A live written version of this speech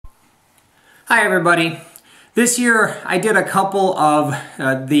Hi everybody. This year I did a couple of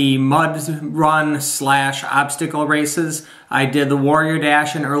the mud run / obstacle races. I did the Warrior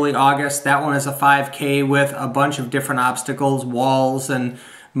Dash in early August. That one is a 5K with a bunch of different obstacles, walls and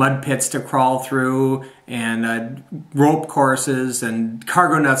mud pits to crawl through, and rope courses and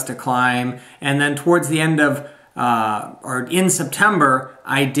cargo nets to climb. And then towards the end of, or in September,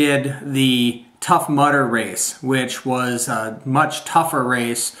 I did the Tough Mudder race, which was a much tougher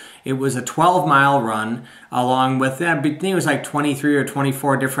race. It was a 12-mile run along with, I think it was like 23 or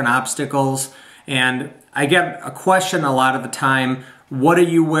 24 different obstacles. And I get a question a lot of the time, what do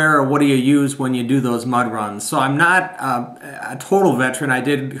you wear or what do you use when you do those mud runs? So I'm not a total veteran. I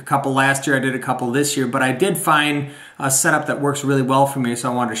did a couple last year, I did a couple this year, but I did find a setup that works really well for me,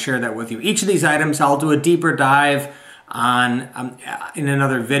 so I wanted to share that with you. Each of these items I'll do a deeper dive on in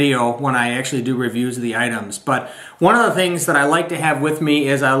another video when I actually do reviews of the items. But one of the things that I like to have with me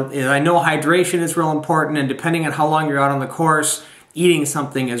is I know hydration is real important, and depending on how long you're out on the course, eating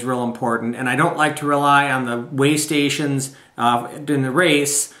something is real important. And I don't like to rely on the weigh stations in the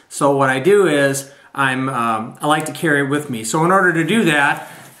race. So what I do is I like to carry it with me. So in order to do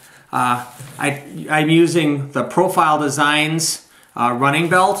that, I'm using the Profile Designs running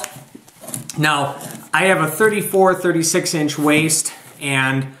belt. Now, I have a 34-36 inch waist,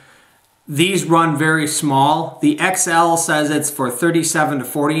 and these run very small. The XL says it's for 37 to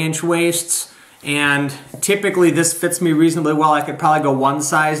 40 inch waists, and typically this fits me reasonably well. I could probably go one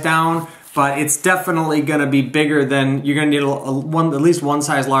size down, but it's definitely going to be bigger than, you're going to need at least one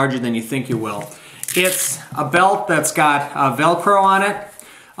size larger than you think you will. It's a belt that's got Velcro on it,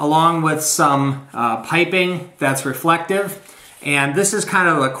 along with some piping that's reflective. And this is kind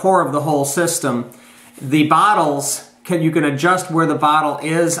of the core of the whole system. The bottles, you can adjust where the bottle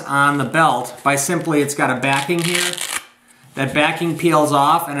is on the belt by simply, it's got a backing here. That backing peels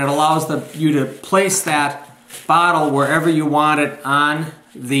off and it allows you to place that bottle wherever you want it on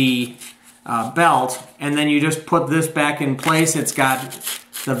the belt. And then you just put this back in place. It's got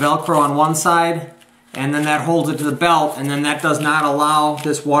the Velcro on one side, and then that holds it to the belt, and then that does not allow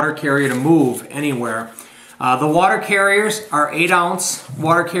this water carrier to move anywhere. The water carriers are 8-ounce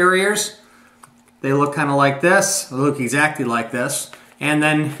water carriers. They look kind of like this. They look exactly like this. And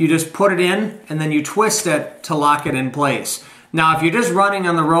then you just put it in, and then you twist it to lock it in place. Now, if you're just running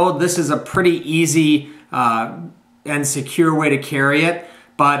on the road, this is a pretty easy and secure way to carry it.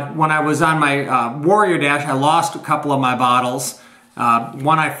 But when I was on my Warrior Dash, I lost a couple of my bottles.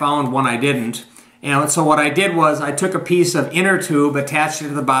 One I found, one I didn't. And so what I did was I took a piece of inner tube, attached it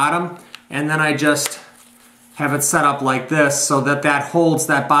to the bottom, and then I just have it set up like this so that that holds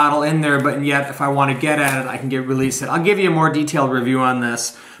that bottle in there, but yet if I want to get at it, I can release it. I'll give you a more detailed review on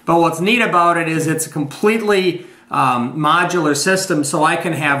this. But what's neat about it is it's a completely modular system, so I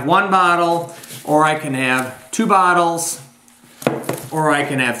can have one bottle, or I can have 2 bottles, or I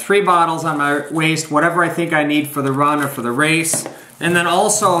can have 3 bottles on my waist, whatever I think I need for the run or for the race. And then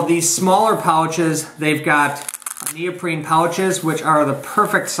also these smaller pouches, they've got neoprene pouches, which are the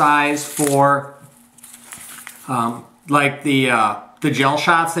perfect size for like the gel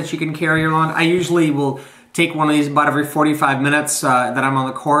shots that you can carry around. I usually will take one of these about every 45 minutes that I'm on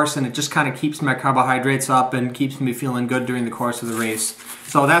the course, and it just kind of keeps my carbohydrates up and keeps me feeling good during the course of the race.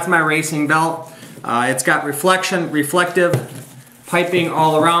 So that's my racing belt. It's got reflective piping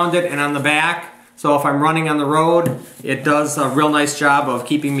all around it and on the back. So if I'm running on the road, it does a real nice job of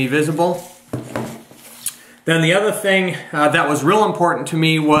keeping me visible. Then the other thing that was real important to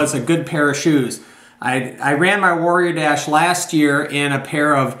me was a good pair of shoes. I ran my Warrior Dash last year in a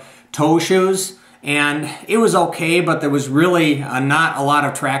pair of toe shoes, and it was okay, but there was really not a lot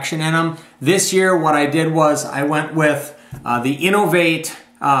of traction in them. This year what I did was I went with the Innovate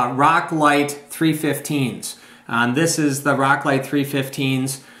Rocklite 315s. This is the Rocklite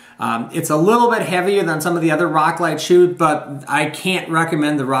 315s. It's a little bit heavier than some of the other Rocklite shoes, but I can't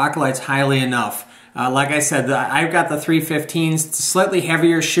recommend the Rocklites highly enough. Like I said, I've got the 315s. It's a slightly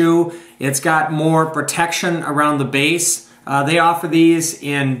heavier shoe. It's got more protection around the base. They offer these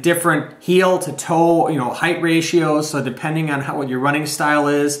in different heel to toe, height ratios. So depending on what your running style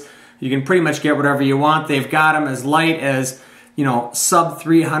is, you can pretty much get whatever you want. They've got them as light as, sub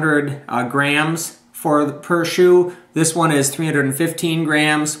 300 grams per shoe. This one is 315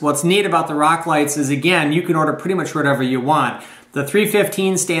 grams. What's neat about the Rocklites is, again, you can order pretty much whatever you want. The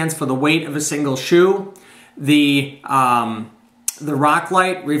 315 stands for the weight of a single shoe. The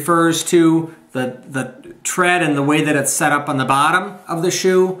Rocklite refers to the tread and the way that it's set up on the bottom of the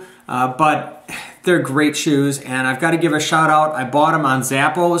shoe. But they're great shoes, and I've got to give a shout out. I bought them on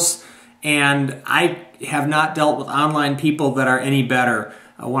Zappos, and I have not dealt with online people that are any better.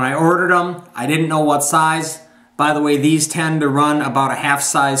 When I ordered them, I didn't know what size. By the way, these tend to run about a half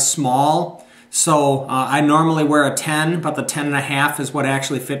size small. So I normally wear a 10, but the 10.5 is what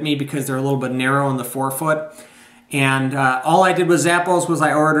actually fit me because they're a little bit narrow in the forefoot. And all I did with Zappos was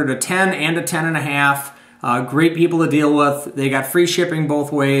I ordered a 10 and a 10.5. Great people to deal with. They got free shipping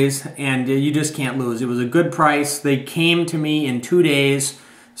both ways, and you just can't lose. It was a good price. They came to me in 2 days,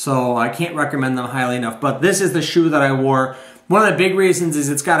 so I can't recommend them highly enough. But this is the shoe that I wore. One of the big reasons is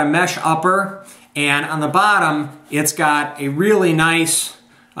it's got a mesh upper, and on the bottom, it's got a really nice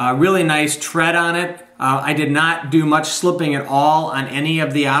tread on it. I did not do much slipping at all on any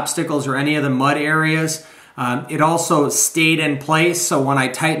of the obstacles or any of the mud areas. It also stayed in place, so when I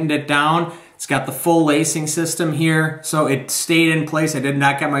tightened it down, it's got the full lacing system here, so it stayed in place. I did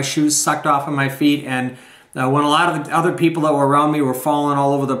not get my shoes sucked off of my feet, and when a lot of the other people that were around me were falling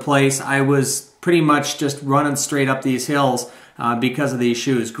all over the place, I was pretty much just running straight up these hills because of these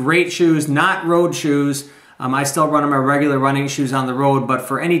shoes. Great shoes, not road shoes. I still run my regular running shoes on the road, but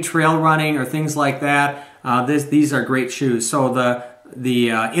for any trail running or things like that, these are great shoes. So the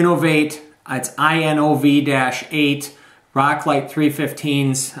Innovate, it's INOV-8 Rocklight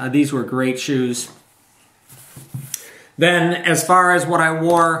 315s. These were great shoes. Then as far as what I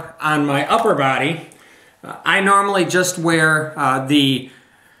wore on my upper body, I normally just wear the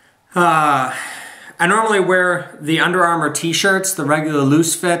Under Armour t-shirts, the regular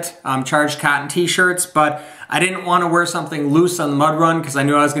loose fit Charged Cotton t-shirts, but I didn't want to wear something loose on the mud run because I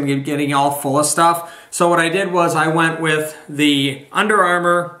knew I was going to be getting all full of stuff. So what I did was I went with the Under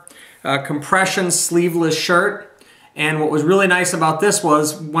Armour compression sleeveless shirt. And what was really nice about this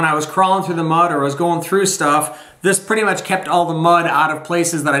was when I was crawling through the mud or I was going through stuff, this pretty much kept all the mud out of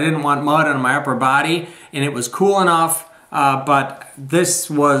places that I didn't want mud on my upper body, and it was cool enough. But this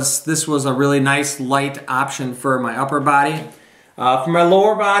was a really nice light option for my upper body. For my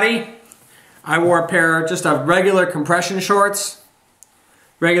lower body, I wore a pair just of regular compression shorts.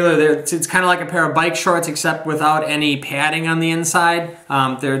 It's kind of like a pair of bike shorts except without any padding on the inside.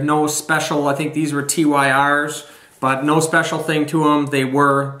 They're no special, I think these were TYRs, but no special thing to them. They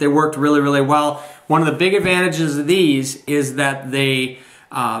worked really, really well. One of the big advantages of these is that they,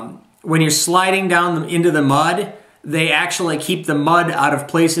 when you're sliding down into the mud, they actually keep the mud out of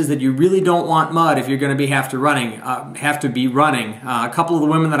places that you really don't want mud if you're going to have to be running. A couple of the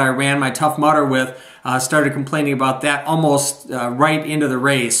women that I ran my Tough Mudder with started complaining about that almost right into the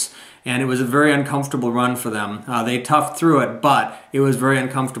race, and it was a very uncomfortable run for them. They toughed through it, but it was very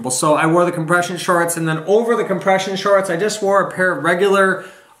uncomfortable. So I wore the compression shorts, and then over the compression shorts, I just wore a pair of regular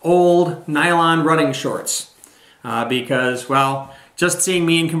old nylon running shorts because, well, just seeing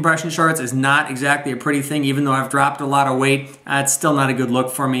me in compression shorts is not exactly a pretty thing. Even though I've dropped a lot of weight, it's still not a good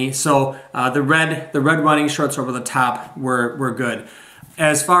look for me. So the red running shorts over the top were good.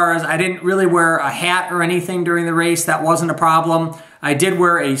 As far as I didn't really wear a hat or anything during the race, that wasn't a problem. I did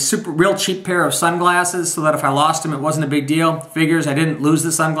wear a real cheap pair of sunglasses so that if I lost them, it wasn't a big deal. Figures I didn't lose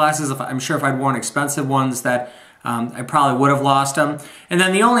the sunglasses. I'm sure if I'd worn expensive ones that I probably would have lost them. And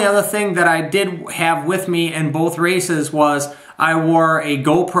then the only other thing that I did have with me in both races was I wore a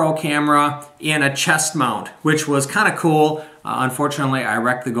GoPro camera in a chest mount, which was kind of cool. Unfortunately, I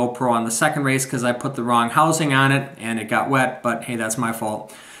wrecked the GoPro on the second race because I put the wrong housing on it and it got wet, but hey, that's my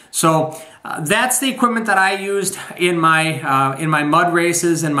fault. So that's the equipment that I used in my mud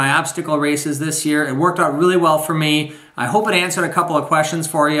races and my obstacle races this year. It worked out really well for me. I hope it answered a couple of questions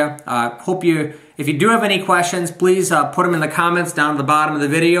for you. If you do have any questions, please put them in the comments down at the bottom of the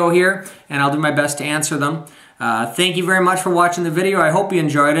video here, and I'll do my best to answer them. Thank you very much for watching the video. I hope you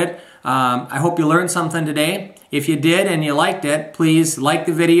enjoyed it. I hope you learned something today. If you did and you liked it, please like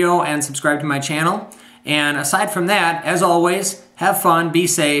the video and subscribe to my channel. And aside from that, as always, have fun, be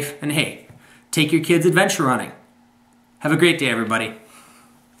safe, and hey, take your kids adventure running. Have a great day, everybody.